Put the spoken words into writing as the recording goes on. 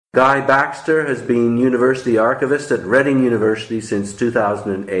Guy Baxter has been University Archivist at Reading University since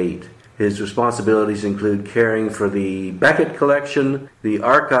 2008. His responsibilities include caring for the Beckett Collection, the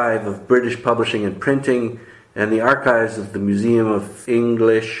Archive of British Publishing and Printing, and the archives of the Museum of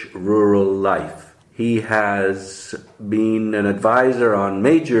English Rural Life. He has been an advisor on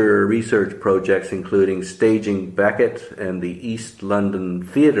major research projects including Staging Beckett and the East London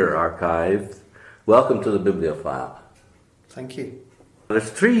Theatre Archive. Welcome to the Bibliophile. Thank you. There's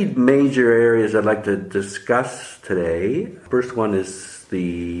three major areas I'd like to discuss today. First one is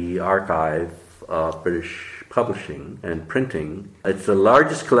the Archive of British Publishing and Printing. It's the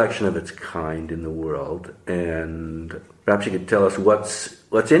largest collection of its kind in the world, and perhaps you could tell us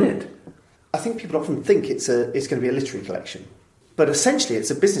what's in it. I think people often think it's going to be a literary collection, but essentially it's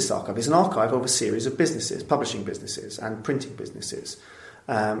a business archive. It's an archive of a series of businesses, publishing businesses and printing businesses.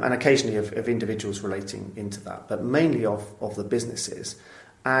 And occasionally of individuals relating into that, but mainly of the businesses.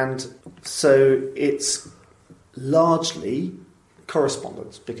 And so it's largely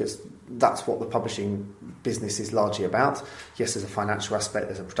correspondence, because that's what the publishing business is largely about. Yes, there's a financial aspect,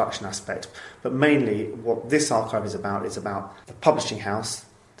 there's a production aspect, but mainly what this archive is about the publishing house,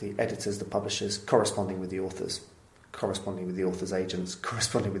 the editors, the publishers, corresponding with the authors, corresponding with the authors' agents,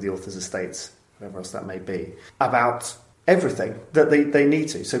 corresponding with the authors' estates, whatever else that may be, about everything that they need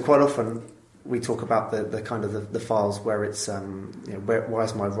to. So quite often we talk about the kind of the files where it's why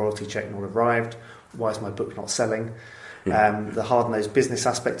is my royalty check not arrived? Why is my book not selling? The hard-nosed business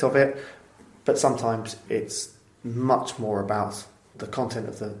aspect of it. But sometimes it's much more about the content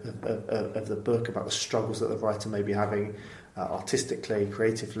of the book, about the struggles that the writer may be having artistically,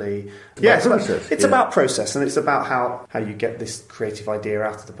 creatively. It's about process, and it's about how you get this creative idea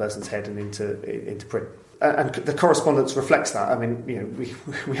out of the person's head and into print. And the correspondence reflects that. I mean,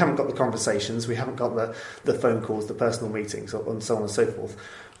 we haven't got the conversations, we haven't got the phone calls, the personal meetings, and so on and so forth.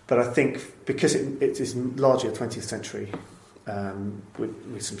 But I think because it is largely a 20th century,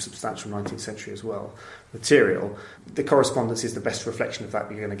 with some substantial 19th century as well, material, the correspondence is the best reflection of that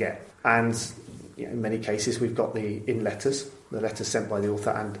you're going to get. And in many cases, we've got the letters sent by the author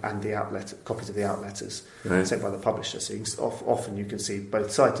and the outlet copies of the out letters sent by the publisher. So often you can see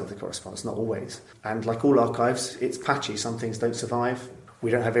both sides of the correspondence, not always. And like all archives, it's patchy. Some things don't survive. We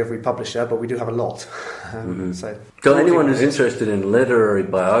don't have every publisher, but we do have a lot. So anyone who's interested in literary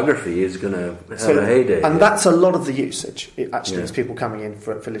biography is going to have a heyday. And that's a lot of the usage. It actually is people coming in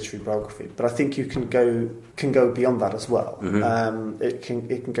for literary biography. But I think you can go beyond that as well. It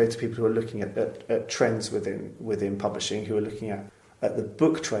can go to people who are looking at trends within publishing, who are looking at the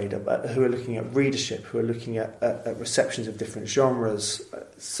book trade, who are looking at readership, who are looking at receptions of different genres.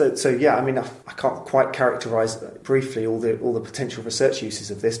 So yeah, I mean, I can't quite characterise briefly all the potential research uses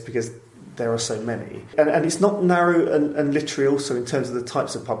of this, because there are so many. And it's not narrow and literary also in terms of the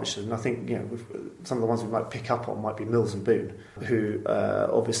types of publishers. And I think some of the ones we might pick up on might be Mills and Boon, who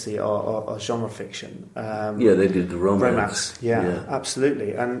obviously are genre fiction. They did the romance. Yeah,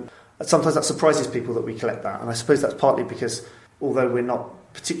 absolutely. And sometimes that surprises people that we collect that. And I suppose that's partly because although we're not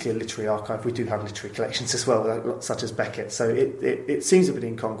particularly a literary archive, we do have literary collections as well, such as Beckett. So it seems a bit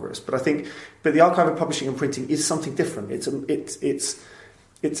incongruous, but the Archive of Publishing and Printing is something different.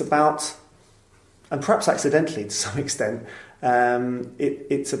 It's about, and perhaps accidentally to some extent,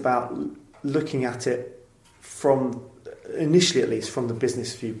 it's about looking at it from, initially at least, from the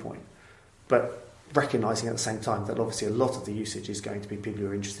business viewpoint, but recognising at the same time that obviously a lot of the usage is going to be people who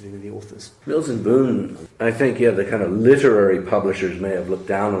are interested in the authors. Mills and Boon, I think, the kind of literary publishers may have looked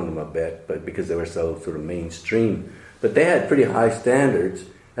down on them a bit, but because they were so sort of mainstream. But they had pretty high standards,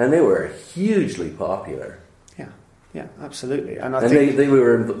 and they were hugely popular. Yeah, absolutely. And they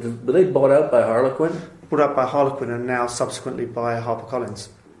were they bought out by Harlequin? Bought out by Harlequin, and now subsequently by HarperCollins.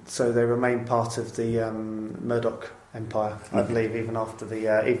 So they remain part of the Murdoch empire, I believe, even after the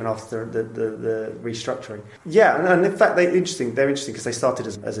restructuring. Yeah, and in fact they're interesting because they started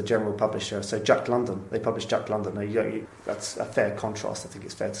as a general publisher. So Jack London, they published Jack London. That's a fair contrast, I think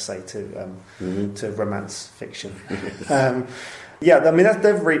it's fair to say, to romance fiction. I mean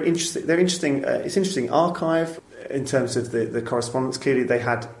they're very interesting. They're interesting. It's an interesting archive in terms of the correspondence. Clearly, they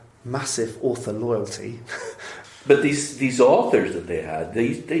had massive author loyalty. But these authors that they had,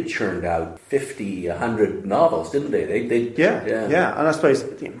 they churned out 50, 100 novels, didn't they? Yeah. And I suppose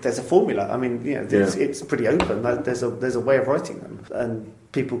there's a formula. I mean, it's pretty open. There's a way of writing them, and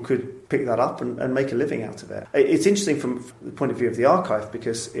people could pick that up and make a living out of it. It's interesting from the point of view of the archive,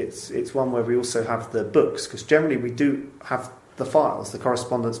 because it's one where we also have the books, because generally we do have the files, the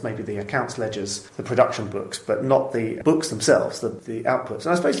correspondence, maybe the accounts ledgers, the production books, but not the books themselves, the outputs.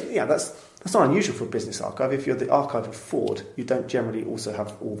 And I suppose, That's not unusual for a business archive. If you're the archive of Ford, you don't generally also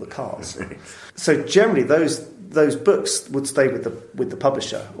have all the cars. So generally, those books would stay with the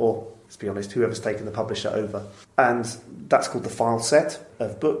publisher, or let's be honest, whoever's taken the publisher over, and that's called the file set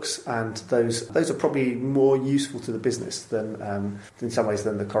of books. And those are probably more useful to the business than in some ways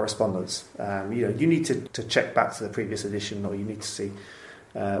than the correspondence. You need to check back to the previous edition, or you need to see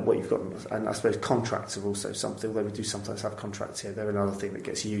what you've got. And I suppose contracts are also something, although we do sometimes have contracts here. They're another thing that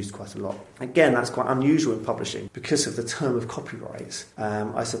gets used quite a lot. Again, that's quite unusual in publishing because of the term of copyright.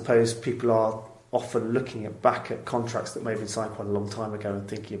 I suppose people are often looking back at contracts that may have been signed quite a long time ago and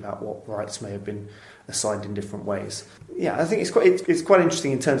thinking about what rights may have been assigned in different ways. Yeah, I think it's quite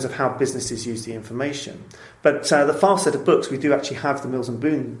interesting in terms of how businesses use the information. But the file set of books, we do actually have the Mills and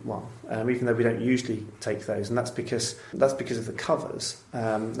Boon one, even though we don't usually take those, and that's because of the covers.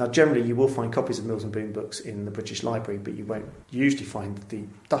 Now, generally, you will find copies of Mills and Boon books in the British Library, but you won't usually find the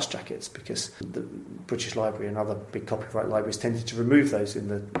dust jackets because the British Library and other big copyright libraries tended to remove those in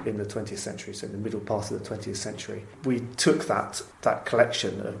the 20th century, so in the middle part of the 20th century. We took that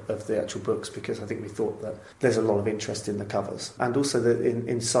collection of the actual books because I think we thought that there's a lot of interest in the covers, and also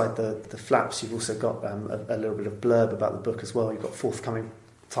inside the flaps you've also got a little bit of blurb about the book as well. You've got forthcoming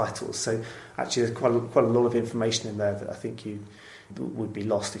titles, so actually there's quite a lot of information in there that I think you would be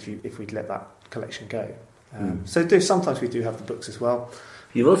lost if we'd let that collection go. Sometimes we do have the books as well.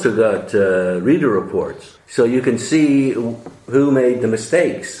 You've also got reader reports, so you can see who made the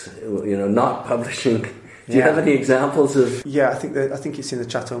mistakes, not publishing. Do you have any examples of? Yeah, I think it's in the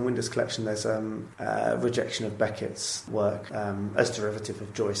Chatto and Windus collection. There's rejection of Beckett's work as derivative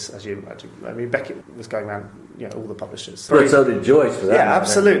of Joyce, as you imagine. I mean, Beckett was going around, all the publishers. But so did Joyce, for that. Yeah,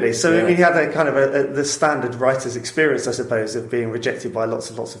 absolutely. So he had a kind of the standard writer's experience, I suppose, of being rejected by lots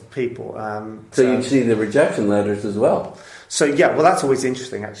and lots of people. So you see the rejection letters as well. So that's always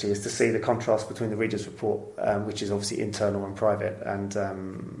interesting, actually, is to see the contrast between the reader's report, which is obviously internal and private, and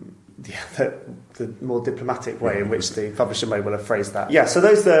the more diplomatic way in which the publisher may well have phrased that. Yeah, so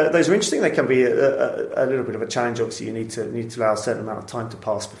those are interesting. They can be a little bit of a challenge. Obviously, you need to allow a certain amount of time to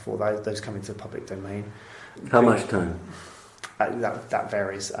pass before those come into the public domain. How much time? That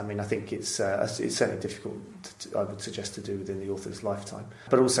varies. I mean, I think it's certainly difficult, I would suggest, to do within the author's lifetime.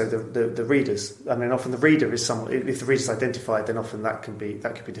 But also the readers. I mean, often the reader is someone. If the reader's identified, then often that can be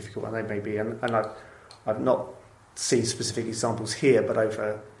difficult, and they may be. And I've not seen specific examples here, but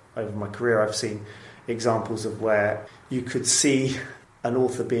over my career, I've seen examples of where you could see an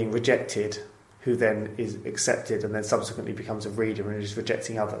author being rejected, who then is accepted and then subsequently becomes a reader and is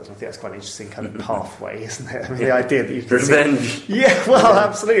rejecting others. I think that's quite an interesting kind of pathway, isn't it? I mean, the idea that you can revenge. Yeah, well,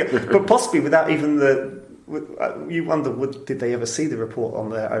 absolutely, but possibly without even you wonder, did they ever see the report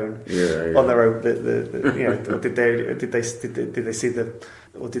on their own? Yeah. On their own, did they see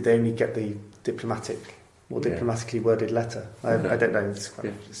or did they only get the more diplomatically worded letter? I don't know. It's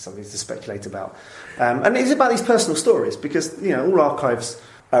something to speculate about. And it's about these personal stories because all archives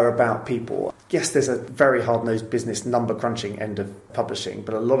are about people. Yes, there's a very hard-nosed business number-crunching end of publishing,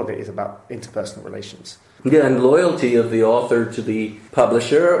 but a lot of it is about interpersonal relations. Yeah, and loyalty of the author to the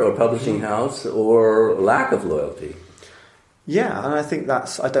publisher or publishing house, or lack of loyalty. Yeah, and I think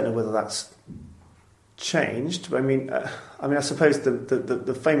I don't know whether that's changed. I mean, I suppose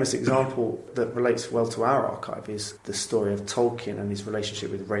the famous example that relates well to our archive is the story of Tolkien and his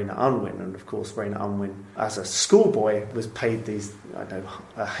relationship with Rainer Unwin. And of course, Rainer Unwin, as a schoolboy, was paid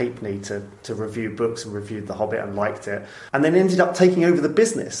a halfpenny to review books and reviewed The Hobbit and liked it, and then ended up taking over the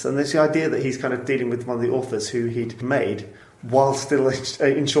business. And there's the idea that he's kind of dealing with one of the authors who he'd made while still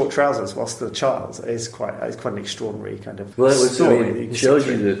in short trousers, while still a child, is quite an extraordinary kind of story. It shows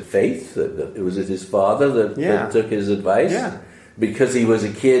you the faith that it was his father that took his advice. Yeah. Because he was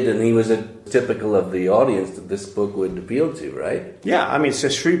a kid and he was typical of the audience that this book would appeal to, right? Yeah, I mean, it's a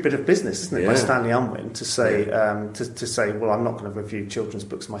shrewd bit of business, isn't it, by Stanley Unwin to say, well, I'm not going to review children's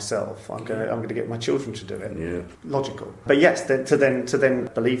books myself. I'm going to get my children to do it. Yeah. Logical. But yes, to then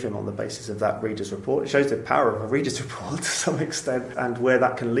believe him on the basis of that reader's report, it shows the power of a reader's report to some extent and where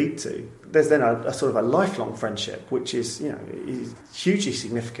that can lead to. There's then a sort of a lifelong friendship, which is hugely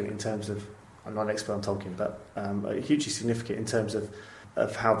significant in terms of. I'm not an expert on Tolkien, but hugely significant in terms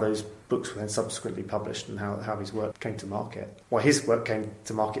of how those books were then subsequently published and how his work came to market. Why his work came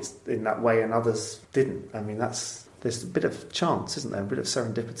to market in that way and others didn't. I mean, there's a bit of chance, isn't there? A bit of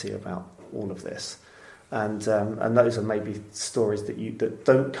serendipity about all of this, and those are maybe stories that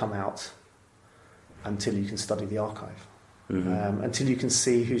don't come out until you can study the archive, until you can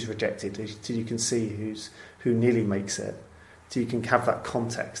see who's rejected, until you can see who nearly makes it, until you can have that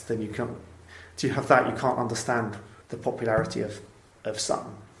context. Then you can't. Do you have that? You can't understand the popularity of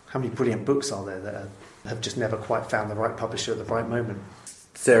some. how many brilliant books are there that have just never quite found the right publisher at the right moment?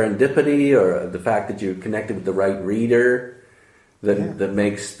 Serendipity, or the fact that you're connected with the right reader, that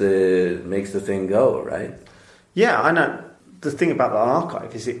makes the thing go, right? Yeah, I know. The thing about the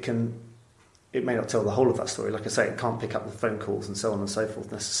archive is it may not tell the whole of that story. Like I say, it can't pick up the phone calls and so on and so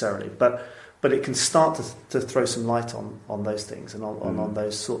forth necessarily, but it can start to throw some light on those things and on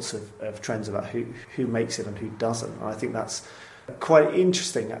those sorts of trends about who makes it and who doesn't. And I think that's quite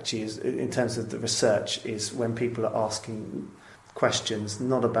interesting, actually, is in terms of the research, is when people are asking questions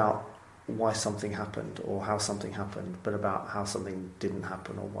not about why something happened or how something happened, but about how something didn't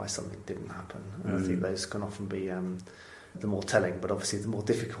happen or why something didn't happen. And I think those can often be the more telling, but obviously the more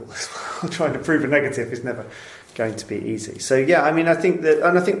difficult as well. Trying to prove a negative is never going to be easy. So yeah, I mean, I think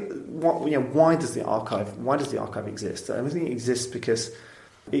why does the archive exist? I think it exists because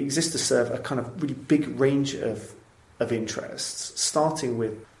it exists to serve a kind of really big range of interests, starting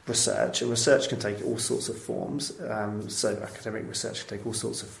with research, and research can take all sorts of forms. So academic research can take all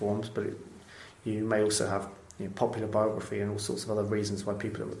sorts of forms, but you may also have popular biography and all sorts of other reasons why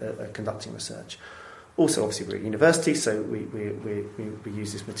people are conducting research. Also, obviously, we're at university, so we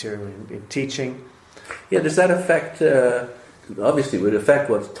use this material in teaching. Yeah, does that affect? Obviously, it would affect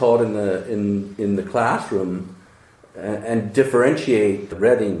what's taught in the classroom, and differentiate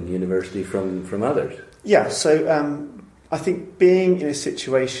Reading University from others. Yeah, so I think being in a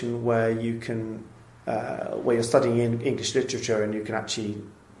situation where you can, where you're studying in English literature and you can actually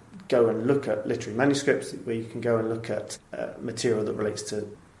go and look at literary manuscripts, where you can go and look at material that relates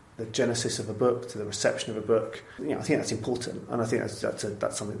to the genesis of a book, to the reception of a book, I think that's important, and I think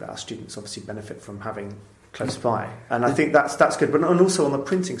that's something that our students obviously benefit from having close by, and I think that's good. But and also on the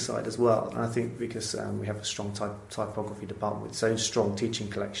printing side as well, and I think because we have a strong typography department with its own strong teaching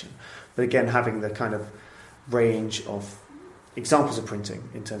collection, but again having the kind of range of examples of printing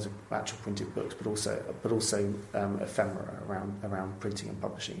in terms of actual printed books, but also ephemera around printing and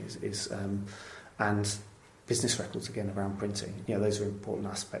publishing is and business records again around printing. Those are important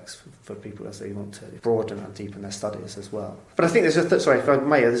aspects for people as they want to broaden and deepen their studies as well. But I think there's a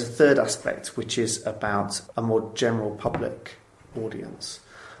third aspect, which is about a more general public audience.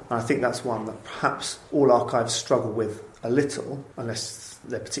 And I think that's one that perhaps all archives struggle with a little, unless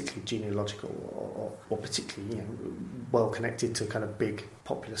they're particularly genealogical or particularly well connected to kind of big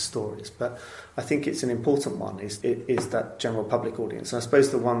popular stories. But I think it's an important one, is that general public audience. And I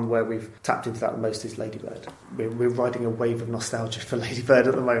suppose the one where we've tapped into that the most is Ladybird. We're riding a wave of nostalgia for Ladybird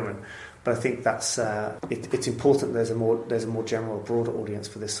at the moment. But I think that's it's important there's a more general, broader audience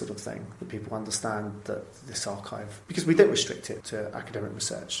for this sort of thing, that people understand that this archive, because we don't restrict it to academic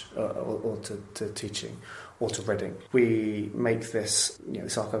research or to teaching or to Reading. We make this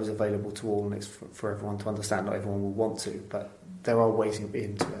archive is available to all, and it's for everyone to understand. Not everyone will want to, but there are ways into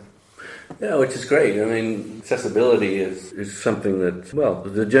it. Yeah, which is great. I mean, accessibility is something that, well,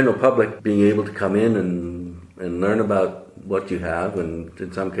 the general public being able to come in and learn about what you have, and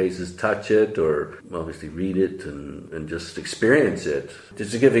in some cases touch it, or obviously read it and just experience it.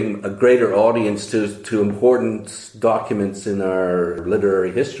 Just giving a greater audience to important documents in our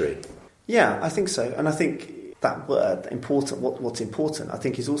literary history. Yeah, I think so. And I think that word, important, what's important, I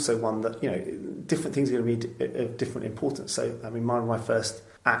think is also one that, different things are going to be of different importance. So, I mean, one of my first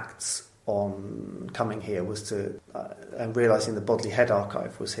acts on coming here was to, and realising the Bodley Head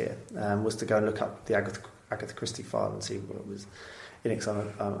archive was here, was to go and look up the Agatha Christie file and see what it was in it, because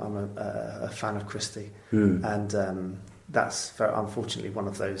I'm a fan of Christie. And that's unfortunately one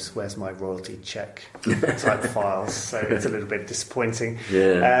of those "where's my royalty check" type files, so it's a little bit disappointing.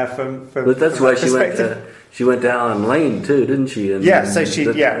 Yeah, but that's from why that she went down Allen Lane too, didn't she? And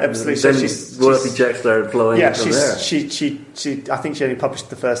absolutely. Then royalty checks started flowing from there. She I think she only published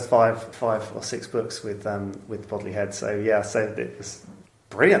the first five or six books with Bodley Head. So it was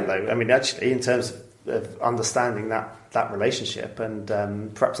brilliant though. I mean, actually, in terms of understanding that relationship and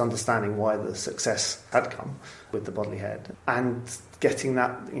perhaps understanding why the success had come with the Bodley Head, and getting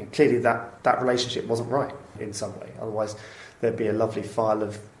that clearly that relationship wasn't right in some way. Otherwise, there'd be a lovely file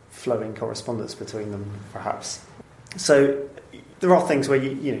of flowing correspondence between them, perhaps. So there are things where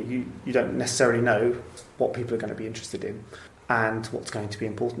you don't necessarily know what people are going to be interested in and what's going to be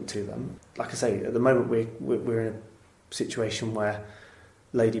important to them. Like I say, at the moment we're in a situation where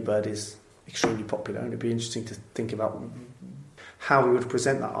Ladybird is extremely popular, and it'd be interesting to think about how we would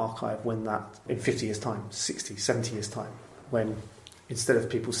present that archive when that, in 50 years' time, 60, 70 years' time, when instead of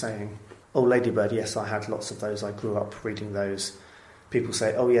people saying, "Oh, Ladybird, yes, I had lots of those, I grew up reading those," people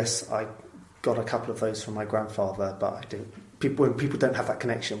say, "Oh, yes, I got a couple of those from my grandfather, but I didn't." When people don't have that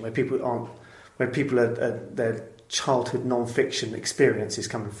connection, when people are they're childhood non-fiction experience is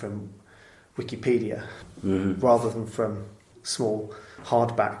coming from Wikipedia rather than from small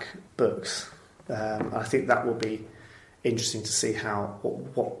hardback books. I think that will be interesting to see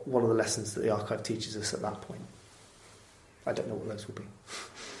what are the lessons that the archive teaches us at that point. I don't know what those will be.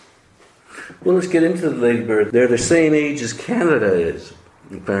 Well, let's get into the Ladybird. They're the same age as Canada is,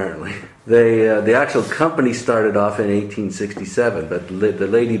 apparently. The actual company started off in 1867, but the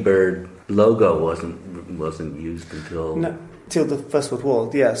Ladybird logo wasn't used until... No, till the First World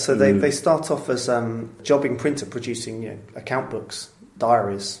War, yeah. So they start off as a jobbing printer producing account books,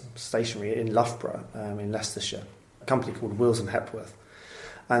 diaries, stationery in Loughborough, in Leicestershire, a company called Wills and Hepworth.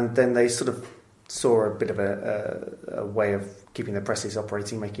 And then they sort of saw a bit of a way of keeping their presses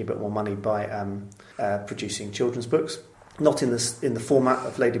operating, making a bit more money by producing children's books. Not in the format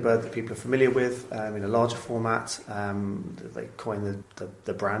of Ladybird that people are familiar with, in a larger format. They coined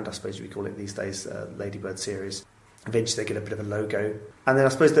the brand, I suppose we call it these days, Ladybird series. Eventually they get a bit of a logo. And then I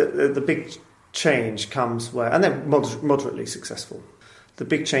suppose the big change comes where... And they're moderately successful. The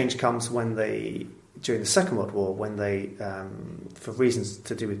big change comes when during the Second World War, when they, for reasons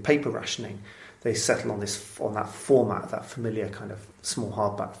to do with paper rationing, they settle on that format, that familiar kind of small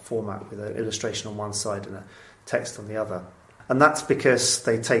hardback format with an illustration on one side and a text on the other. And that's because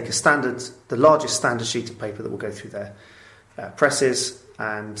they take the largest standard sheet of paper that will go through their presses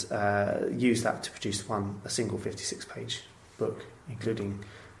and use that to produce a single 56-page book, including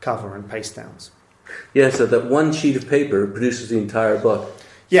cover and paste downs. Yeah, so that one sheet of paper produces the entire book.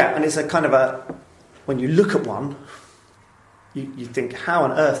 Yeah, and it's a kind of when you look at one, you think, how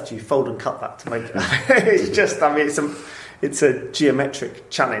on earth do you fold and cut that to make it? It's just, it's a geometric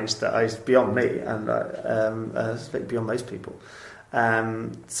challenge that is beyond me and beyond most people.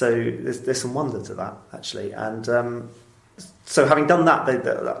 So there's some wonder to that, actually. And so having done that,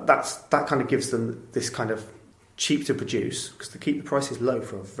 that kind of gives them this kind of cheap to produce, because they keep the prices low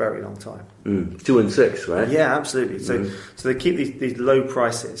for a very long time. 2 and 6, right? Yeah, absolutely. So they keep these low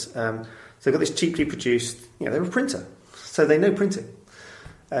prices. So they've got this cheaply produced, they're a printer, so they know printing.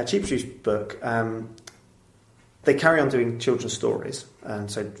 Cheap produced book. They carry on doing children's stories, and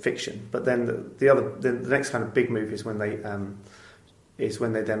so fiction. But then the next kind of big move is when they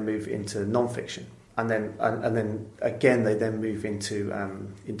then move into non-fiction, and then again they then move into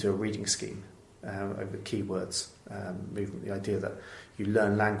a reading scheme over keywords movement. The idea that you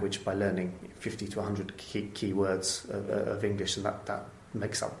learn language by learning 50 to 100 keywords of English, and that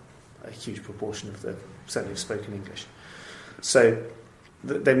makes up a huge proportion of certainly of spoken English. So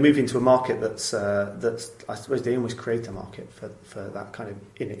they move into a market that's I suppose they almost create a market for that kind of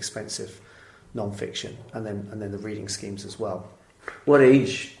inexpensive non-fiction, and then the reading schemes as well. What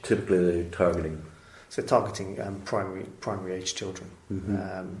age typically are they targeting? So targeting primary age children,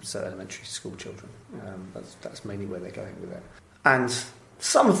 so elementary school children. That's mainly where they're going with it. And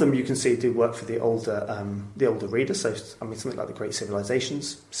some of them you can see do work for the older readers. So something like the Great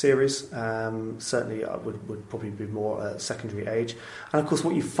Civilizations series certainly would probably be more secondary age. And of course,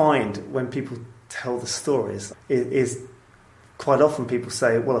 what you find when people tell the stories is quite often people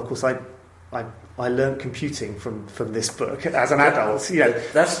say, "Well, of course, I learned computing from this book as an adult."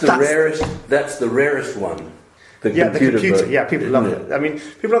 That's rarest. That's the rarest one. The computer book. Yeah, people love it.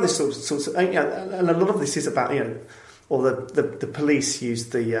 People love this sort of, and a lot of this is about or the police use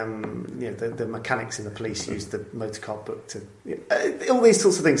the mechanics in the police use the motorcar book to all these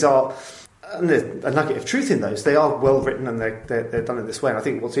sorts of things are. And there's a nugget of truth in those. They are well written and they're done in this way. And I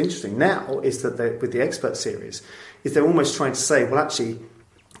think what's interesting now is that with the expert series, is they're almost trying to say, well, actually,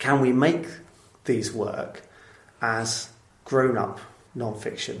 can we make these work as grown-up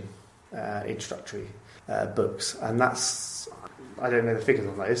non-fiction introductory books? And that's, I don't know the figures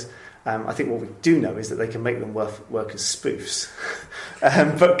on those. I think what we do know is that they can make them work as spoofs.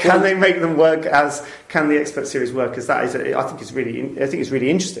 But can they make them work can the expert series work as that? I think it's really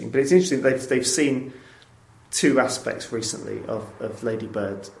interesting. But it's interesting that they've seen two aspects recently of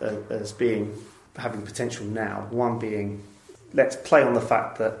Ladybird as having potential now. One being, let's play on the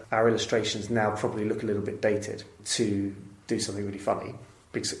fact that our illustrations now probably look a little bit dated to do something really funny,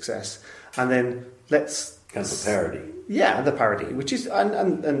 big success. And then let's... Kind of a parody. Yeah, the parody, which is...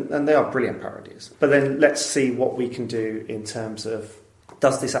 And they are brilliant parodies. But then let's see what we can do in terms of,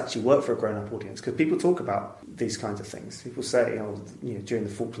 does this actually work for a grown-up audience? Because people talk about these kinds of things. People say, during the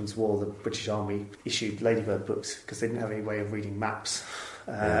Falklands War, the British Army issued Ladybird books because they didn't have any way of reading maps,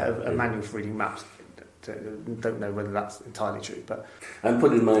 a manual for reading maps. Don't know whether that's entirely true, but I'm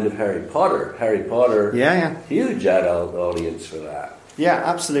put in mind of Harry Potter. Yeah, huge adult audience for that. Yeah,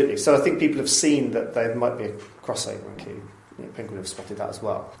 absolutely. So I think people have seen that there might be a crossover in Q. Penguin have spotted that as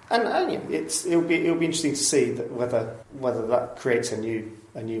well. And it'll be interesting to see that whether that creates a new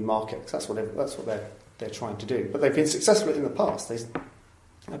market. 'Cause that's what they're trying to do. But they've been successful in the past.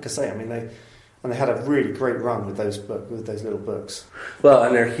 Like I say, they had a really great run with those little books. Well,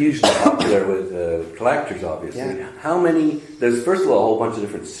 and they're hugely popular with collectors, obviously. Yeah. How many? There's first of all a whole bunch of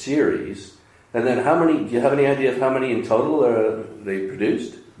different series, and then how many? Do you have any idea of how many in total they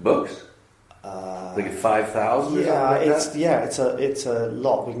produced books? Like 5,000? Yeah, it's a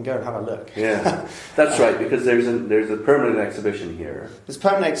lot. We can go and have a look. Yeah, that's right. Because there's a permanent exhibition here. There's a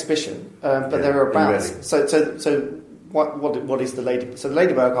permanent exhibition, but there are about so. What is the Ladybird? So the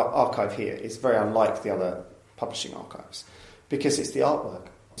Ladybird archive here is very unlike the other publishing archives because it's the artwork.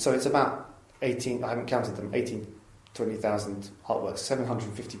 So it's about 18, I haven't counted them, 20,000 artworks,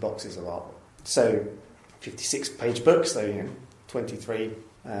 750 boxes of artwork. So 56-page books, so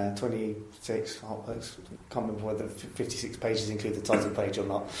 26 artworks. Can't remember whether 56 pages include the title page or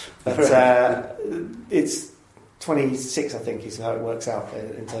not. But it's 26, I think, is how it works out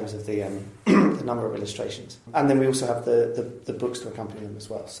in terms of the number of illustrations. And then we also have the books to accompany them as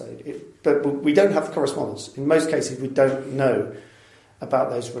well. But we don't have the correspondence. In most cases, we don't know about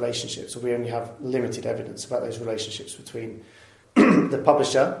those relationships, or we only have limited evidence about those relationships between the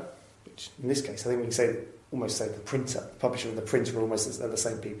publisher, which in this case, I think we can almost say the printer. The publisher and the printer are almost the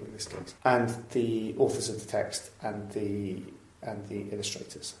same people in this case. And the authors of the text and the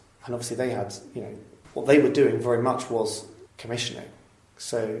illustrators. And obviously they had, what they were doing very much was commissioning.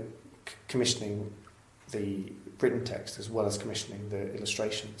 So commissioning the written text as well as commissioning the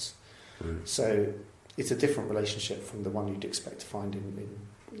illustrations. Mm. So it's a different relationship from the one you'd expect to find in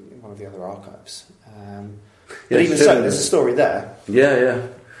one of the other archives. But even so, there's a story there. Yeah.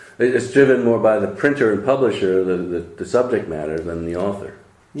 It's driven more by the printer and publisher, the subject matter, than the author.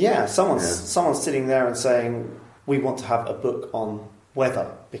 Yeah, someone's sitting there and saying, we want to have a book on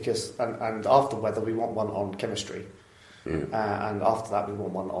weather, and after weather we want one on chemistry, and after that we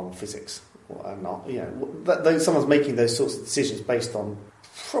want one on physics. Someone's making those sorts of decisions based on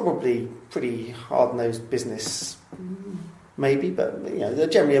probably pretty hard-nosed business, maybe, but they're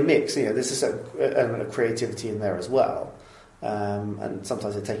generally a mix. There's a certain element of creativity in there as well. And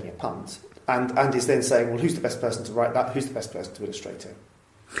sometimes they're taking a punt, and is then saying, well, who's the best person to write that? Who's the best person to illustrate it?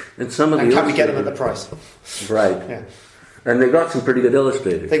 And can we get them at the price? Right. Yeah. And they got some pretty good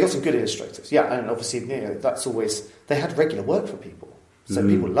illustrators. They got some good illustrators, yeah. And obviously, that's always, they had regular work for people, so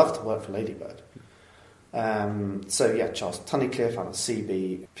people love to work for Ladybird. Charles Tunnicliffe, Alan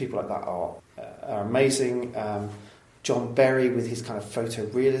Seaby, people like that are amazing. John Berry with his kind of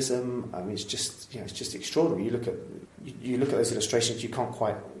photorealism. It's just extraordinary. You look at those illustrations, you can't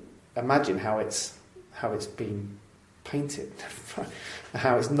quite imagine how it's been painted,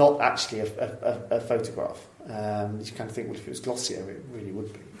 how it's not actually a photograph. You kind of think, well, if it was glossier, it really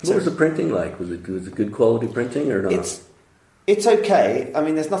would be. What was the printing like? Was it good quality printing or not? It's okay.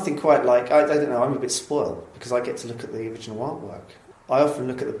 There's nothing quite like, I don't know, I'm a bit spoiled because I get to look at the original artwork. I often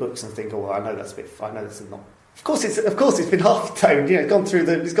look at the books and think, I know this is not. Of course, it's been half-toned.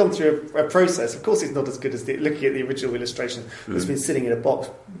 It's gone through a process. Of course, it's not as good as looking at the original illustration that's been sitting in a box,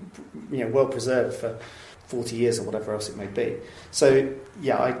 well preserved for 40 years or whatever else it may be. So,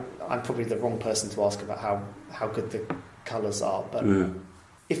 I'm probably the wrong person to ask about how good the colours are. But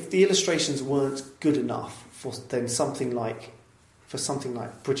if the illustrations weren't good enough for something like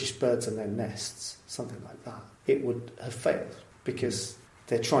British Birds and Their Nests, something like that, it would have failed because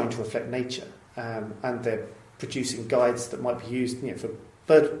they're trying to reflect nature, and they're producing guides that might be used for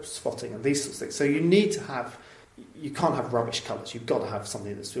bird spotting and these sorts of things. So you can't have rubbish colours. You've got to have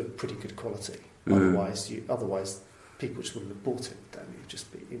something that's of pretty good quality. Otherwise people just wouldn't have bought it.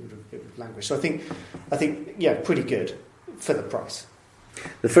 It would languish. So I think pretty good for the price.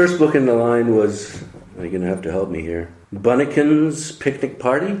 The first book in the line was, you're going to have to help me here, Bunnikin's Picnic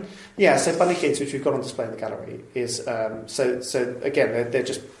Party? Yeah, so Bunnikins, which we've got on display in the gallery, is so again they're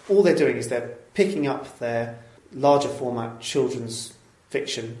just, all they're doing is they're picking up their larger format children's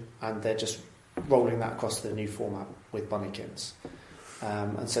fiction and they're just rolling that across to the new format with Bunnikins.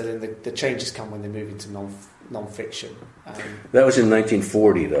 And so then the changes come when they move into non-fiction. That was in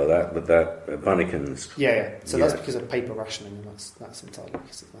 1940, though. That Bunnikins. Yeah. So that's because of paper rationing, and that's entirely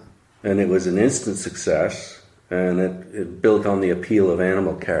because of that. And it was an instant success, and it built on the appeal of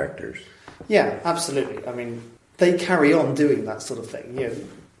animal characters. Yeah, absolutely. They carry on doing that sort of thing.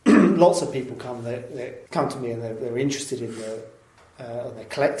 Lots of people come to me and they're interested in they're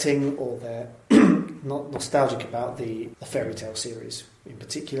collecting, or they're not nostalgic about the fairy tale series in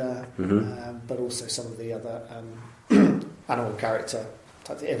particular, but also some of the other animal character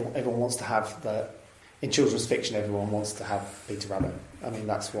type. Everyone wants to have in children's fiction, everyone wants to have Peter Rabbit. I mean,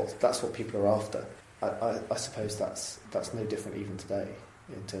 that's what people are after. I suppose that's no different even today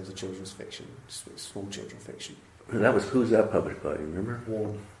in terms of children's fiction, small children's fiction. Who's that published by? You remember?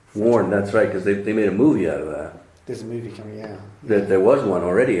 Warren, that's right, because they made a movie out of that. There's a movie coming out. There was one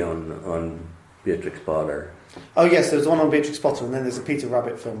already on Beatrix Potter. Oh yes, there's one on Beatrix Potter, and then there's a Peter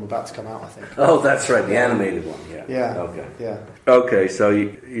Rabbit film about to come out, I think. Oh, that's right, the animated one. Yeah. Okay. Yeah. Okay, so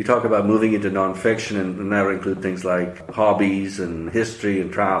you talk about moving into non-fiction, and that would include things like hobbies and history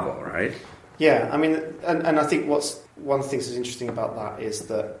and travel, right? Yeah, I mean, and I think one of the things that's interesting about that is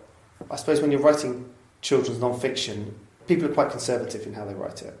that I suppose when you're writing children's non-fiction, people are quite conservative in how they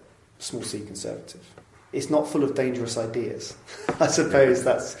write it. Small c conservative. It's not full of dangerous ideas. I suppose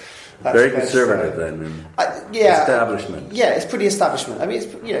that's very conservative then. Establishment. Yeah, it's pretty establishment. I mean,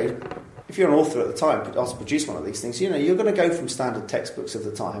 it's, if you're an author at the time, but also produce one of these things, you're going to go from standard textbooks of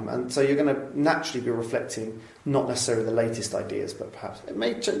the time, and so you're going to naturally be reflecting not necessarily the latest ideas, but perhaps it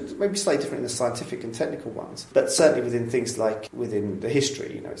may be slightly different in the scientific and technical ones, but certainly within things like within the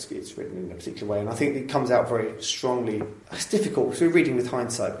history, it's written in a particular way, and I think it comes out very strongly. It's difficult because we're reading with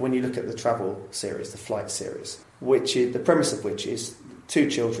hindsight when you look at the travel series, the flight series, which is the premise of which is two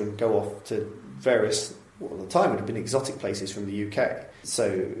children go off to various, at the time would have been exotic places from the UK.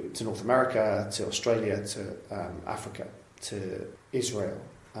 So to North America, to Australia, to Africa, to Israel,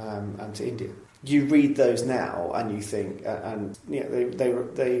 and to India. You read those now, and you think,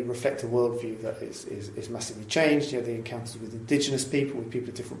 they reflect a worldview that is massively changed. The encounters with indigenous people, with people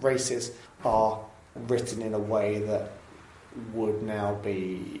of different races, are written in a way that would now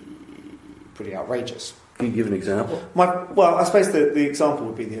be pretty outrageous. Can you give an example? I suppose the example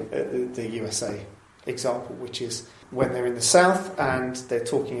would be the USA example, which is when they're in the South and they're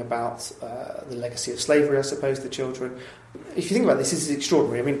talking about the legacy of slavery, I suppose, the children. If you think about this is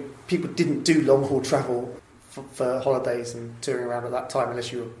extraordinary. I mean, people didn't do long-haul travel for holidays and touring around at that time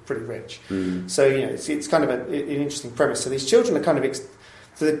unless you were pretty rich. Mm. So, it's kind of an interesting premise. So these children are kind of... so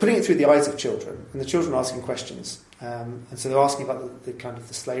they're putting it through the eyes of children, and the children are asking questions. And so they're asking about the kind of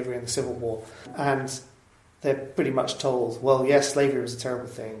the slavery and the Civil War. And they're pretty much told, well, yes, slavery was a terrible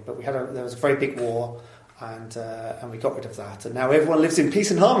thing, but there was a very big war, and we got rid of that, and now everyone lives in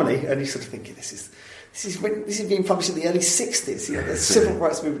peace and harmony. And you sort of think, this is being published in the early 60s. The civil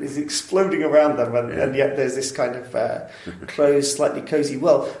rights movement is exploding around them, and yet there's this kind of closed, slightly cosy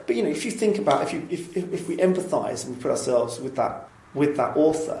world. But if you think about if we empathise and we put ourselves with that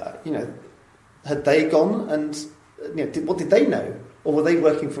author, had they gone and what did they know, or were they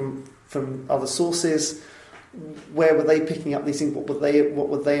working from other sources? Where were they picking up these things? What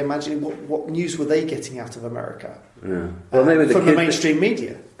were they imagining? What news were they getting out of America? Yeah. Well, maybe from the mainstream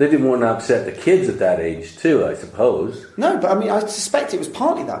media. They didn't want to upset the kids at that age too, I suppose. No, but I mean, I suspect it was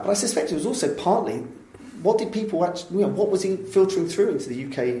partly that, but I suspect it was also partly what did people actually, what was filtering through into the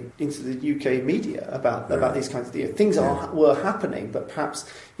UK media about these kinds of things? Things were happening, but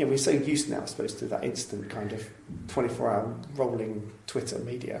perhaps we're so used now, I suppose, to that instant kind of 24-hour rolling Twitter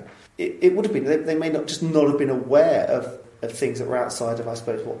media. It would have been they may not have been aware of things that were outside of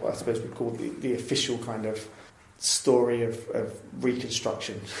what I suppose we call the official kind of story of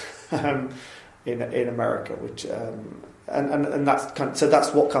Reconstruction in America, which. And that's so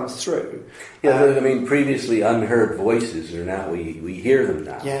that's what comes through. Yeah, I mean, previously unheard voices are now we hear them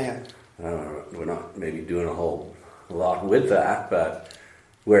now. Yeah. We're not maybe doing a whole lot with that, but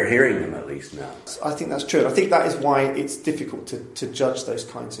we're hearing them at least now. I think that's true. I think that is why it's difficult to judge those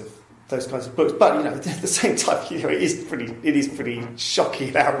kinds of books. But at the same time, it is pretty shocking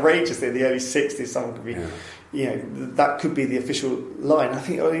and outrageous. In the early 60s, someone could be, that could be the official line. I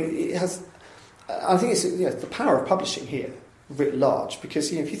think it's the power of publishing here, writ large, because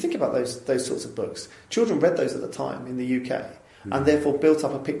if you think about those sorts of books, children read those at the time in the UK, and therefore built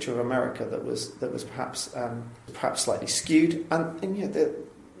up a picture of America that was perhaps slightly skewed and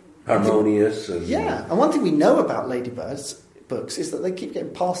harmonious. And one thing we know about Ladybird's books is that they keep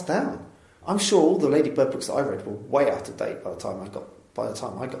getting passed down. I'm sure all the Ladybird books that I read were way out of date by the time I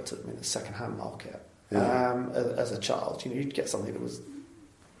got to them in the second-hand market. As a child, you'd get something that was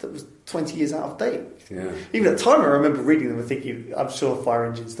 20 years out of date. Yeah. Even at the time, I remember reading them and thinking, I'm sure fire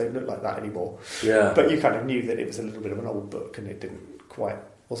engines don't look like that anymore. Yeah. But you kind of knew that it was a little bit of an old book and it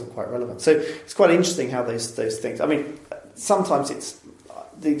wasn't quite relevant. So it's quite interesting how those things. I mean, sometimes it's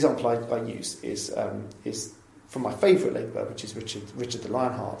the example I use is from my favourite Ladybird, which is Richard the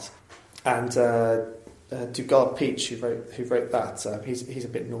Lionheart, and Dugard Peach, who wrote that. He's a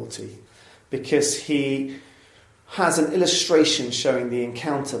bit naughty because he has an illustration showing the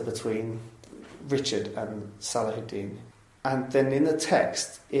encounter between Richard and Salahuddin And then in the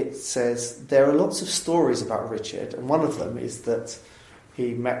text, it says there are lots of stories about Richard, and one of them is that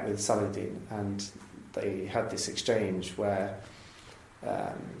he met with Saladin, and they had this exchange where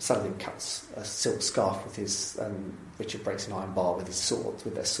Saladin cuts a silk scarf with his, and Richard breaks an iron bar with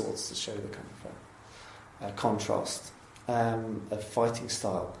their swords to show the kind of contrast of fighting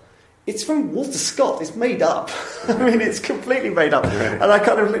style. It's from Walter Scott. It's made up. I mean, it's completely made up. Right. And I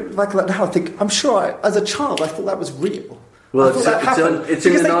kind of look back at that now and think, I'm sure as a child I thought that was real. Well, it's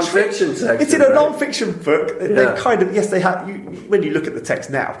in the non-fiction section. It's in a non-fiction book. Yeah. They kind of, yes, they have. When you look at the text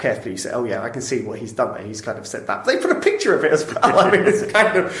now carefully, you say, "Oh yeah, I can see what he's done there. He's kind of said that." But they put a picture of it as well. I mean, it's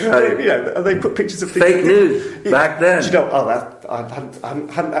kind of, you know, they put pictures of fake news back then. You know, I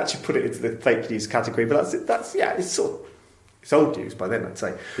hadn't actually put it into the fake news category, but it's it's old news by then, I'd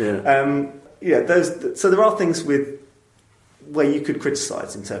say. Yeah. So there are things where you could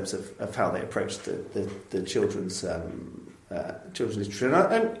criticise in terms of how they approached the children's. Children's literature,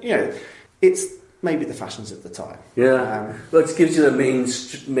 and you know, it's maybe the fashions of the time. Yeah, well, it gives you the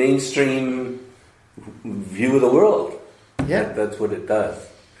mainstream view of the world. Yeah, that's what it does,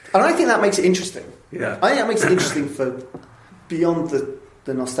 and I think that makes it interesting. Yeah, I think that makes it interesting for beyond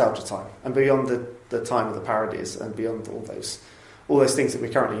the nostalgia time and beyond the time of the parodies and beyond all those things that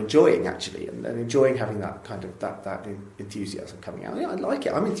we're currently enjoying actually, and enjoying having that kind of that enthusiasm coming out. Yeah, I like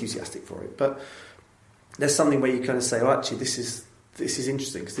it. I'm enthusiastic for it, but there's something where you kind of say, "Oh, actually, this is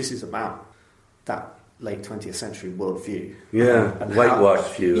interesting because this is about that late 20th century worldview." Yeah, and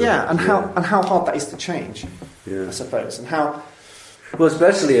whitewashed view. Yeah, and how hard that is to change. Yeah. I suppose, and how. Well,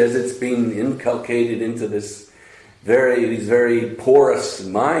 especially as it's been inculcated into these very porous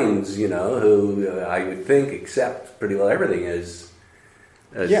minds, you know, who I would think accept pretty well everything as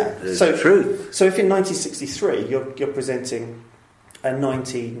truth. So, if in 1963 you're presenting a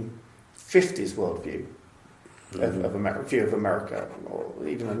 1950s worldview. Of America, view of America, or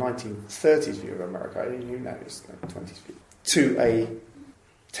even a 1930s view of America, who knows, 20s view, to a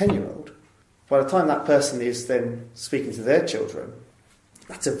 10-year-old, by the time that person is then speaking to their children,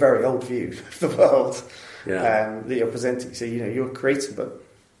 that's a very old view of the world that you're presenting. So, you know, you're creating, but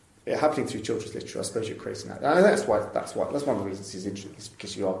happening through children's literature, I suppose you're creating that. And that's one of the reasons it's interesting, is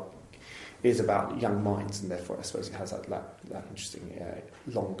because it is about young minds, and therefore I suppose it has that interesting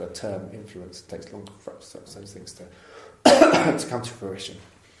longer term influence. It takes longer for those things to come to fruition.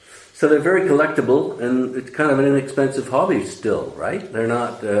 So they're very collectible, and it's kind of an inexpensive hobby still, right? They're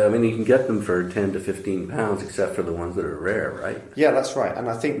not. I mean, you can get them for £10 to £15, except for the ones that are rare, right? Yeah, that's right. And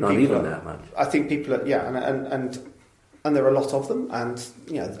I think not even that much. I think people are, and there are a lot of them, and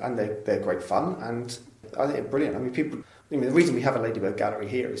you know, and they're great fun, and I think they're brilliant. I mean, the reason we have a Ladybird gallery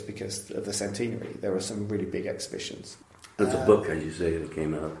here is because of the centenary. There are some really big exhibitions. There's a book, as you say, that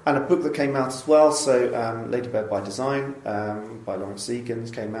came out. And a book that came out as well. So Ladybird by Design by Lawrence Egan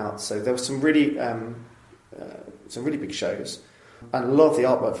came out. So there were some really big shows. And a lot of the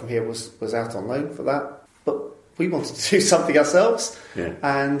artwork from here was out on loan for that. But we wanted to do something ourselves. Yeah.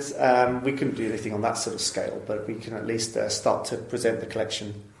 And we couldn't do anything on that sort of scale. But we can at least start to present the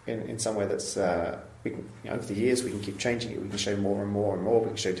collection in some way that's... we can, you know, over the years we can keep changing it. We can show more and more and more. We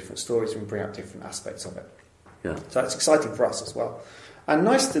can show different stories. We can bring out different aspects of it. Yeah. So it's exciting for us as well, and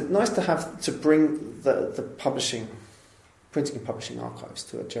nice to have to bring the printing and publishing archives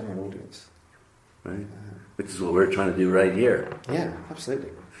to a general audience. Right, which is what we're trying to do right here. Yeah,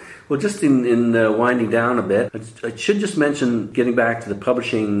 absolutely. Well, just in winding down a bit, I should just mention, getting back to the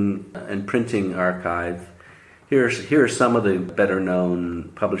publishing and printing archive. Here are some of the better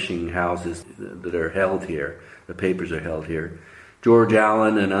known publishing houses that are held here. The papers are held here. George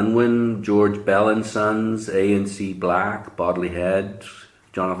Allen and Unwin, George Bell and Sons, A&C Black, Bodley Head,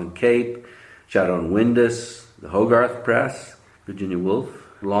 Jonathan Cape, Shadow and Windus, the Hogarth Press, Virginia Woolf,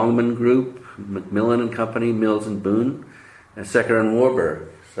 Longman Group, Macmillan and Company, Mills and Boon, and Secker and Warburg.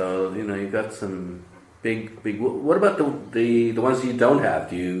 So, you know, you've got some big. What about the ones you don't have?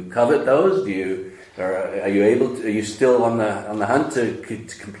 Do you covet those? Are you still on the hunt to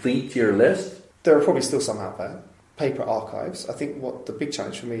complete your list? There are probably still some out there. Paper archives. I think what the big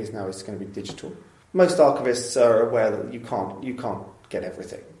challenge for me is now is going to be digital. Most archivists are aware that you can't get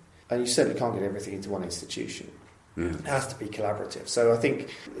everything, and you certainly can't get everything into one institution. Mm. It has to be collaborative. So I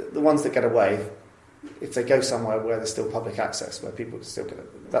think the ones that get away, if they go somewhere where there's still public access, where people can still get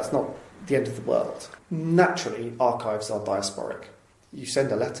it, that's not the end of the world. Naturally, archives are diasporic. You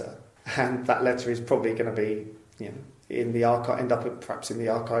send a letter, and that letter is probably going to be, you know, in the archive, end up perhaps in the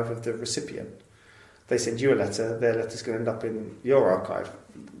archive of the recipient. They send you a letter, their letter's going to end up in your archive.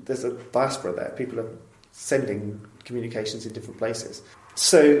 There's a diaspora there. People are sending communications in different places.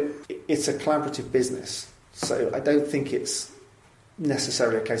 So it's a collaborative business. So I don't think it's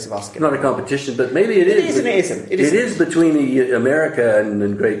necessarily a case of us getting... Not a competition, but maybe it is. It is and it isn't. It is between America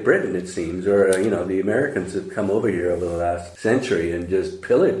and Great Britain, it seems, or, the Americans have come over here over the last century and just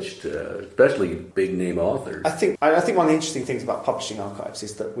pillaged, especially big-name authors. I think one of the interesting things about publishing archives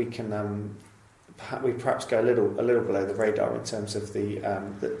is that we can... we perhaps go a little below the radar in terms of the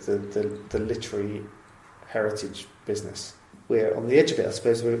literary heritage business. We're on the edge of it, I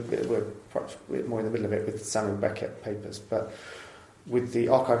suppose. We're perhaps more in the middle of it with Samuel Beckett papers, but with the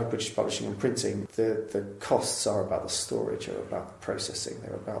Archive of British Publishing and Printing, the costs are about the storage, or about the processing,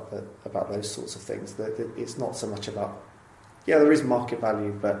 they're about those sorts of things. It's not so much about... Yeah, there is market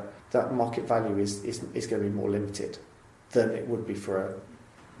value, but that market value is going to be more limited than it would be for a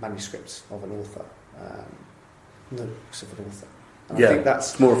manuscript of an author, notes of an author. And I think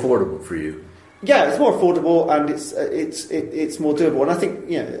that's more affordable for you. Yeah, it's more affordable and it's more doable. And I think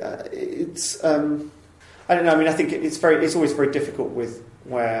it's I don't know. I mean, I think it's always very difficult with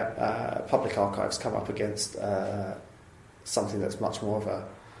where public archives come up against something that's much more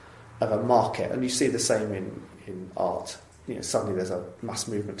of a market, and you see the same in art. Suddenly there's a mass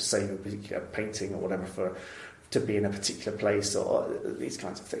movement to save a particular painting or whatever to be in a particular place, or these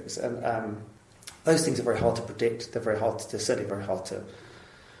kinds of things. And those things are very hard to predict. They're certainly very hard to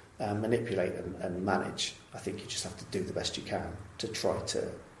manipulate and manage. I think you just have to do the best you can to try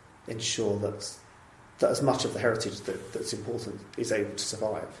to ensure that as much of the heritage that's important is able to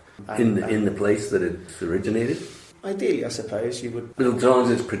survive. In the place that it's originated? Ideally, I suppose, you would... But as long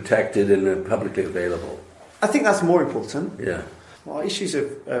as it's protected and publicly available. I think that's more important. Yeah. Well, issues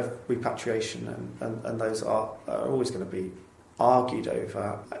of repatriation and those are always going to be argued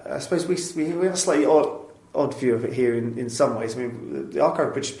over. I suppose we have a slightly odd view of it here in some ways. I mean, the Archive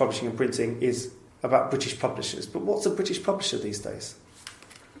of British Publishing and Printing is about British publishers, but what's a British publisher these days?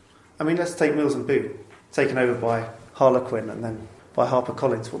 I mean, let's take Mills and Boon, taken over by Harlequin and then by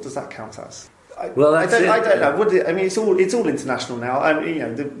HarperCollins. What does that count as? I don't know. I mean, it's all international now.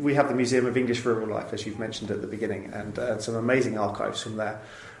 We have the Museum of English Rural Life, as you've mentioned at the beginning, and some amazing archives from there,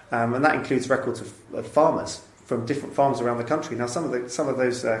 and that includes records of farmers from different farms around the country. Now, some of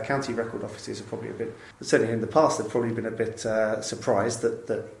those county record offices are probably a bit, certainly in the past, they've probably been a bit surprised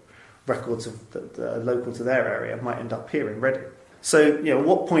that records that are local to their area might end up here in Reading. So, at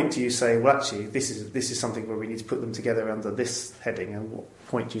what point do you say, well, actually, this is something where we need to put them together under this heading, and what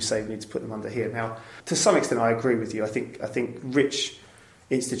point do you say we need to put them under here? Now, to some extent, I agree with you. I think rich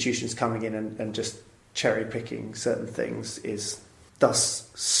institutions coming in and just cherry picking certain things does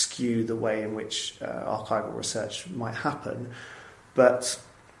skew the way in which archival research might happen. But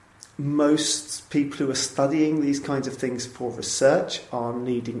most people who are studying these kinds of things for research are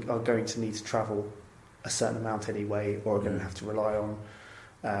going to need to travel a certain amount anyway, or are going to have to rely on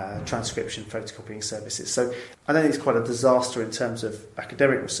transcription, photocopying services. So I don't think it's quite a disaster in terms of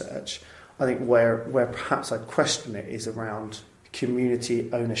academic research. I think where perhaps I'd question it is around community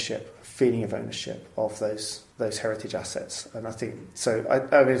ownership, feeling of ownership of those heritage assets. And I think so.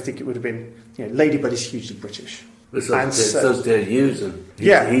 I think it would have been, Ladybird is hugely British. So Ted Hughes, and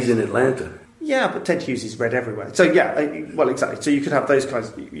he's in Atlanta. Yeah, but Ted Hughes is read everywhere. So well, exactly. So you could have those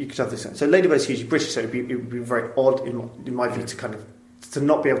kinds. You could have this. So Ladybird is hugely British. So it would be very odd in my view to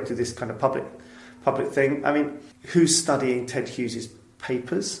not be able to do this kind of public thing. I mean, who's studying Ted Hughes's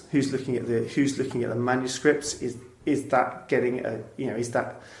papers? Who's looking at the manuscripts? Is that getting is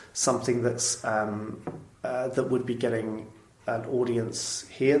that something that's that would be getting an audience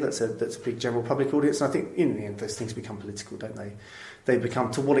here? That's a big general public audience. And I think in the end, those things become political, don't they? They become,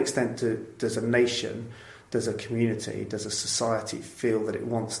 to what extent does a nation, does a community, does a society feel that it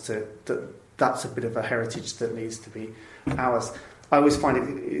wants to, that's a bit of a heritage that needs to be ours. I always find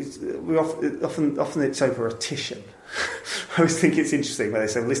often it's over a Titian. I always think it's interesting when they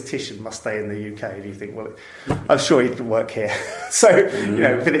say, well, this Titian must stay in the UK, and you think, well, I'm sure he can work here. So,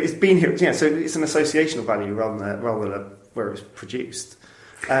 but it's been here, so it's an associational value rather than where it was produced.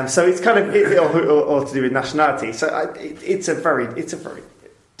 So it's kind of or to do with nationality. So it's a very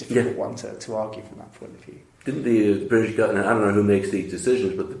difficult one to argue from that point of view. Didn't the British government? I don't know who makes these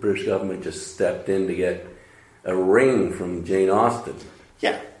decisions, but the British government just stepped in to get a ring from Jane Austen.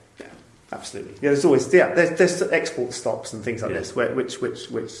 Yeah, absolutely. Yeah, there's always there's export stops and things like this, which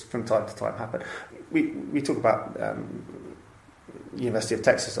from time to time happen. We talk about University of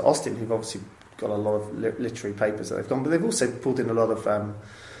Texas at Austin, who've obviously got a lot of literary papers that they've gone, but they've also pulled in a lot of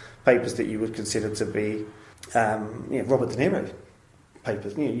papers that you would consider to be Robert De Niro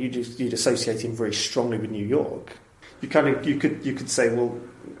papers. You'd associate him very strongly with New York. You could say, well,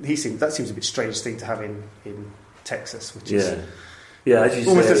 that seems a bit strange thing to have in Texas, which is Yeah, as you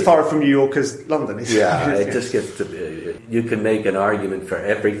almost say, as far from New York as London is. Yeah, it just gets to. You can make an argument for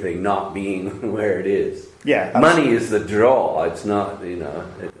everything not being where it is. Yeah, money is the draw. It's not,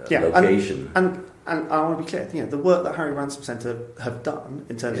 location. And I want to be clear. The work that Harry Ranson Center have done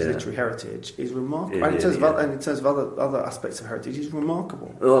in terms of literary heritage is remarkable. And in terms of other aspects of heritage, is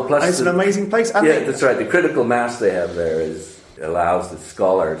remarkable. Well, plus it's an amazing place. That's right. The critical mass they have there allows the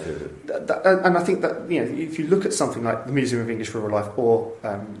scholar to. And I think that if you look at something like the Museum of English Rural Life or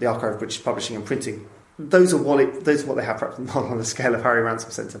the Archive of British Publishing and Printing, those are what they have, perhaps not on the scale of Harry Ranson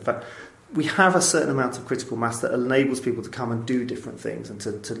Center, but we have a certain amount of critical mass that enables people to come and do different things and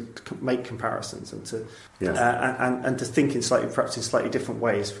to make comparisons and to and to think in slightly different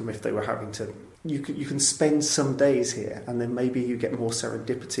ways from if they were having to. You can spend some days here, and then maybe you get more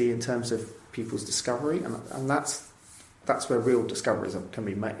serendipity in terms of people's discovery, and that's where real discoveries can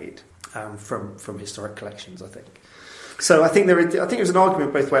be made from historic collections, I think. So I think there's an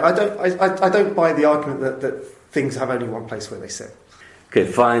argument both ways. I don't buy the argument that things have only one place where they sit. Okay,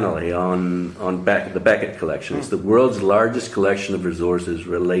 finally, on the Beckett Collection. It's the world's largest collection of resources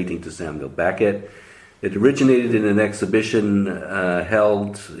relating to Samuel Beckett. It originated in an exhibition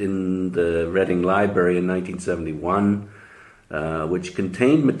held in the Reading Library in 1971, which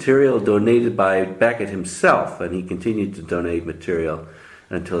contained material donated by Beckett himself, and he continued to donate material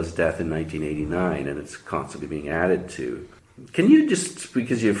until his death in 1989, and it's constantly being added to. Can you just,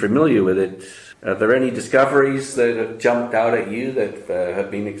 because you're familiar with it, are there any discoveries that have jumped out at you that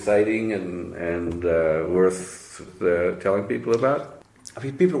have been exciting and worth telling people about? I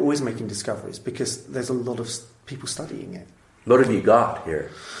mean, people are always making discoveries because there's a lot of people studying it. What have you got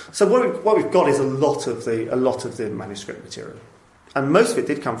here? So what we've got is a lot of the manuscript material, and most of it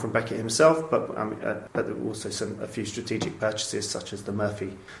did come from Beckett himself, but there were also a few strategic purchases, such as the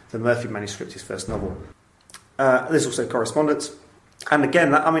Murphy manuscript, his first novel. There's also correspondence. And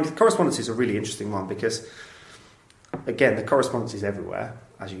again, correspondence is a really interesting one because, again, the correspondence is everywhere,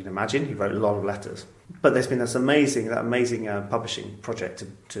 as you can imagine. He wrote a lot of letters. But there's been that amazing publishing project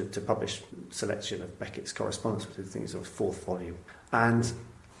to publish a selection of Beckett's correspondence, which I think is a fourth volume. And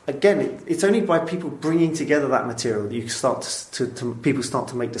again, it's only by people bringing together that material that you start people start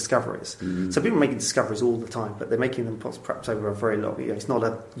to make discoveries. Mm-hmm. So people are making discoveries all the time, but they're making them perhaps over a very long. It's not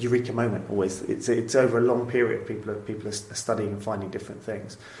a eureka moment always. It's over a long period. People are studying and finding different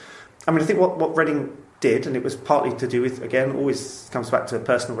things. I mean, I think what Reading did, and it was partly to do with, again, always comes back to a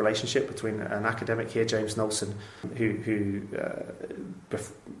personal relationship between an academic here, James Knowlson, who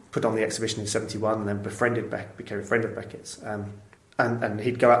put on the exhibition in 1971 and then became a friend of Beckett's. And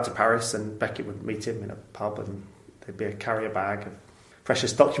he'd go out to Paris, and Beckett would meet him in a pub, and there'd be a carrier bag of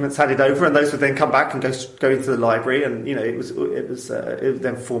precious documents handed over, and those would then come back and go into the library, and it was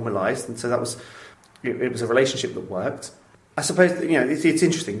then formalised, and so it was a relationship that worked. I suppose it's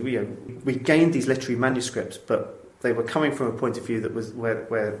interesting. We gained these literary manuscripts, but they were coming from a point of view that was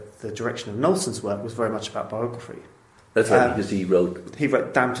where the direction of Knowlson's work was very much about biography. That's right, because he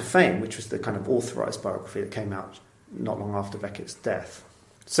wrote Damned to Fame, which was the kind of authorised biography that came out not long after Beckett's death.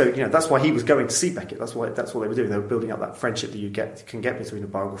 So that's why he was going to see Beckett. That's what they were doing. They were building up that friendship that you can get between a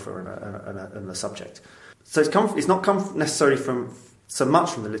biographer and the subject. So it's not come necessarily from so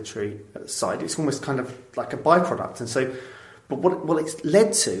much from the literary side. It's almost kind of like a byproduct. And so, but what it's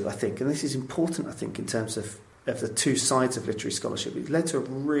led to, I think, and this is important, I think, in terms of the two sides of literary scholarship, it led to a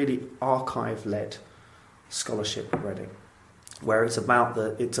really archive-led scholarship at Reading, where it's about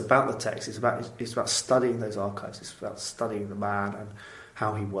the text. It's about studying those archives. It's about studying the man and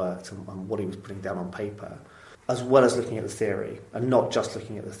how he worked and what he was putting down on paper, as well as looking at the theory and not just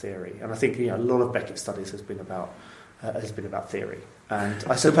looking at the theory. And I think a lot of Beckett studies has been about theory. And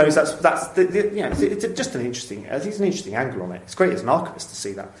I suppose it's just an interesting. I think it's an interesting angle on it. It's great as an archivist to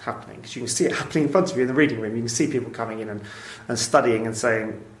see that happening, because you can see it happening in front of you in the reading room. You can see people coming in and studying and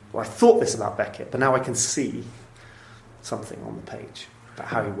saying, "Well, I thought this about Beckett, but now I can see something on the page about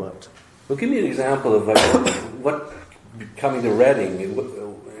how he worked." Well, give me an example of what coming to Reading,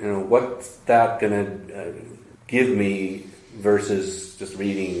 what's that going to give me versus just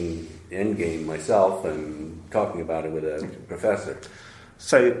reading Endgame myself and talking about it with a professor.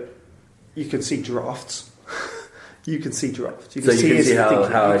 So you can see drafts. You can see drafts. You can see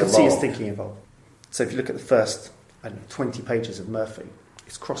his thinking evolve. So if you look at the first 20 pages of Murphy,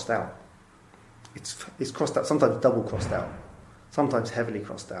 it's crossed out. It's crossed out, sometimes double crossed out, sometimes heavily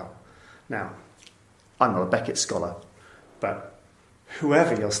crossed out. Now, I'm not a Beckett scholar, but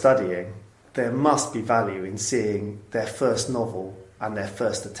whoever you're studying, there must be value in seeing their first novel and their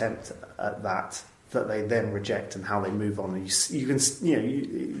first attempt at that that they then reject and how they move on. And you can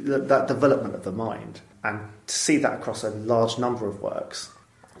that development of the mind, and to see that across a large number of works,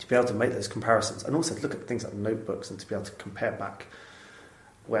 to be able to make those comparisons, and also to look at things like notebooks and to be able to compare back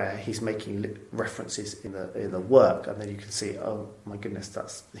where he's making references in the work, and then you can see, oh my goodness,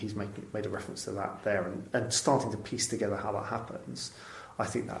 he's made a reference to that there, and starting to piece together how that happens. I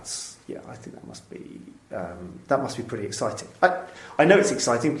think that must be pretty exciting. I know it's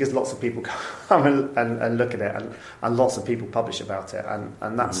exciting because lots of people come and look at it, and lots of people publish about it,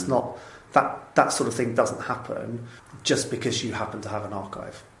 and that's not that sort of thing doesn't happen just because you happen to have an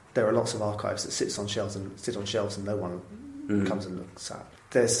archive. There are lots of archives that sit on shelves and no one comes and looks at.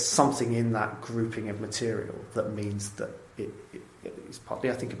 There's something in that grouping of material that means that it's partly,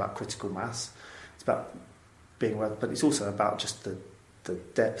 I think, about critical mass. It's about being, but it's also about just the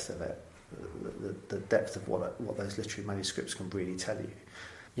depth of it, the depth of what those literary manuscripts can really tell you.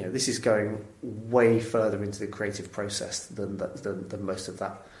 You know, this is going way further into the creative process than most of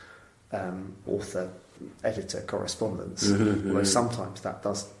that author-editor correspondence. Although sometimes that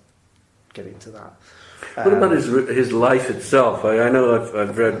does get into that. What about his life itself? I know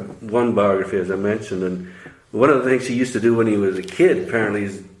I've read one biography, as I mentioned, and one of the things he used to do when he was a kid, apparently,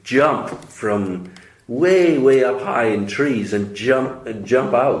 is jump from way up high in trees and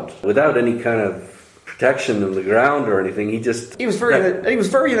jump out without any kind of protection of the ground or anything. He was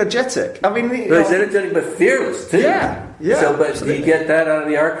very energetic. I mean, he's energetic but fearless too. Yeah. So, but do you get that out of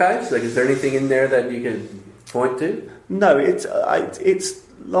the archives? Like, is there anything in there that you can point to? No, it's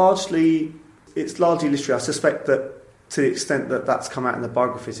largely literary. I suspect that to the extent that that's come out in the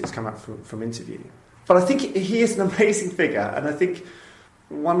biographies, it's come out from interview. But I think he is an amazing figure, and I think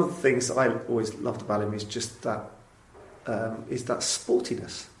one of the things that I always loved about him is just that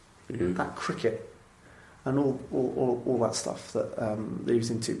sportiness, that cricket, and all that stuff that he was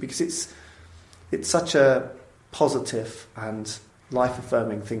into, because it's such a positive and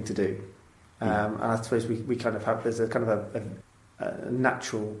life-affirming thing to do, and I suppose we kind of have, there's a kind of a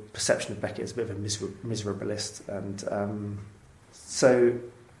natural perception of Beckett as a bit of a miserabilist, and so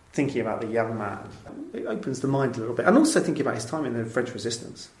thinking about the young man, it opens the mind a little bit, and also thinking about his time in the French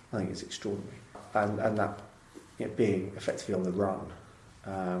Resistance, I think is extraordinary, and that, you know, being effectively on the run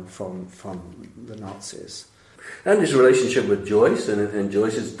from the Nazis, and his relationship with Joyce and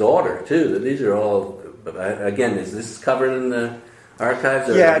Joyce's daughter too. These are all, again, is this covered in the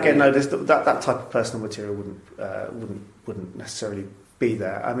archives? Yeah, again, no, that type of personal material wouldn't necessarily be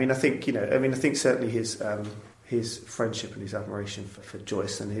there. I mean, I think certainly his friendship and his admiration for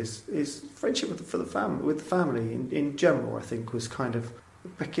Joyce, and his friendship with the family in general, I think, was kind of,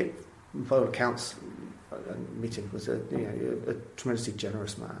 Beckett, by all accounts, meeting, was a tremendously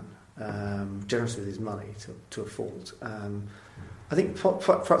generous man, generous with his money to a fault. I think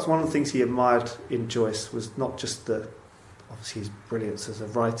perhaps one of the things he admired in Joyce was not just obviously his brilliance as a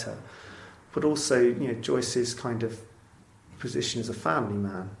writer, but also, you know, Joyce's kind of position as a family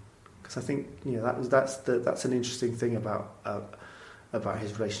man. Because I think, you know, that's an interesting thing about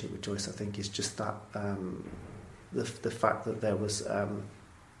his relationship with Joyce. I think is just that the fact that there was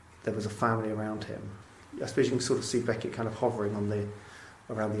a family around him. I suppose you can sort of see Beckett kind of hovering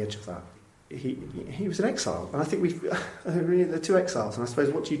around the edge of that. He was an exile, and I think they're two exiles. And I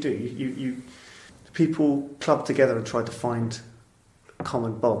suppose what do? You people club together and try to find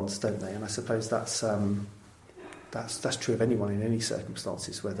common bonds, don't they? And I suppose that's true of anyone in any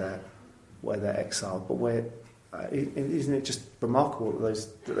circumstances where they're exiled. But isn't it just remarkable that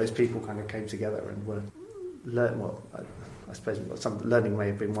those people kind of came together and were I suppose some learning may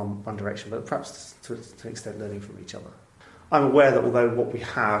have been one direction, but perhaps to an extent learning from each other. I'm aware that although what we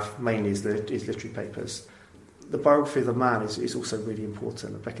have mainly is literary papers, the biography of the man is also really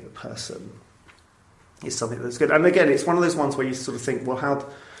important. The Beckett the person is something that's good. And again, it's one of those ones where you sort of think, well,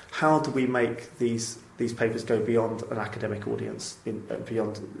 how do we make these papers go beyond an academic audience,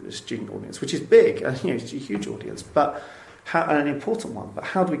 beyond a student audience, which is big, and, you know, it's a huge audience, but and an important one. But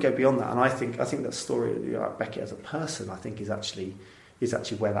how do we go beyond that? And I think that story, you know, Beckett as a person, I think is actually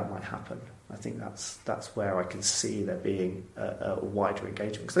where that might happen. I think that's where I can see there being a wider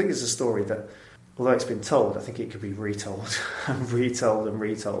engagement, because I think it's a story that, although it's been told, I think it could be retold and retold and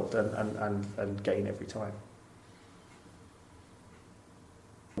retold and gain every time.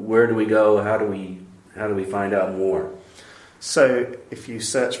 Where do we go? How do we find out more? So if you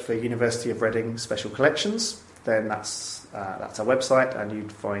search for University of Reading Special Collections, then that's our website, and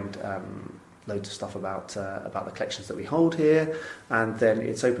you'd find loads of stuff about the collections that we hold here, and then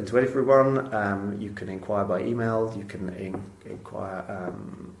it's open to everyone. You can inquire by email, you can inquire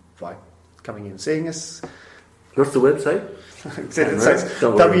by coming in and seeing us. What's the website? So it's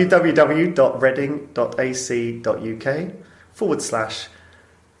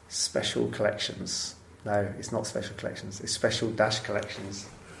www.reading.ac.uk/special collections. No, it's not special collections. It's special collections.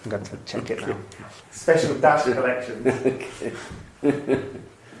 I'm going to check it now. Special collections. Okay.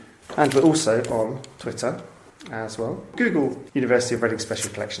 And we're also on Twitter as well. Google University of Reading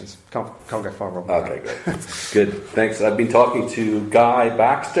Special Collections. Can't go far wrong. Okay, great. Good. Thanks. I've been talking to Guy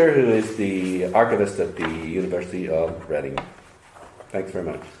Baxter, who is the archivist at the University of Reading. Thanks very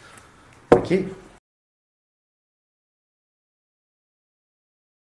much. Thank you.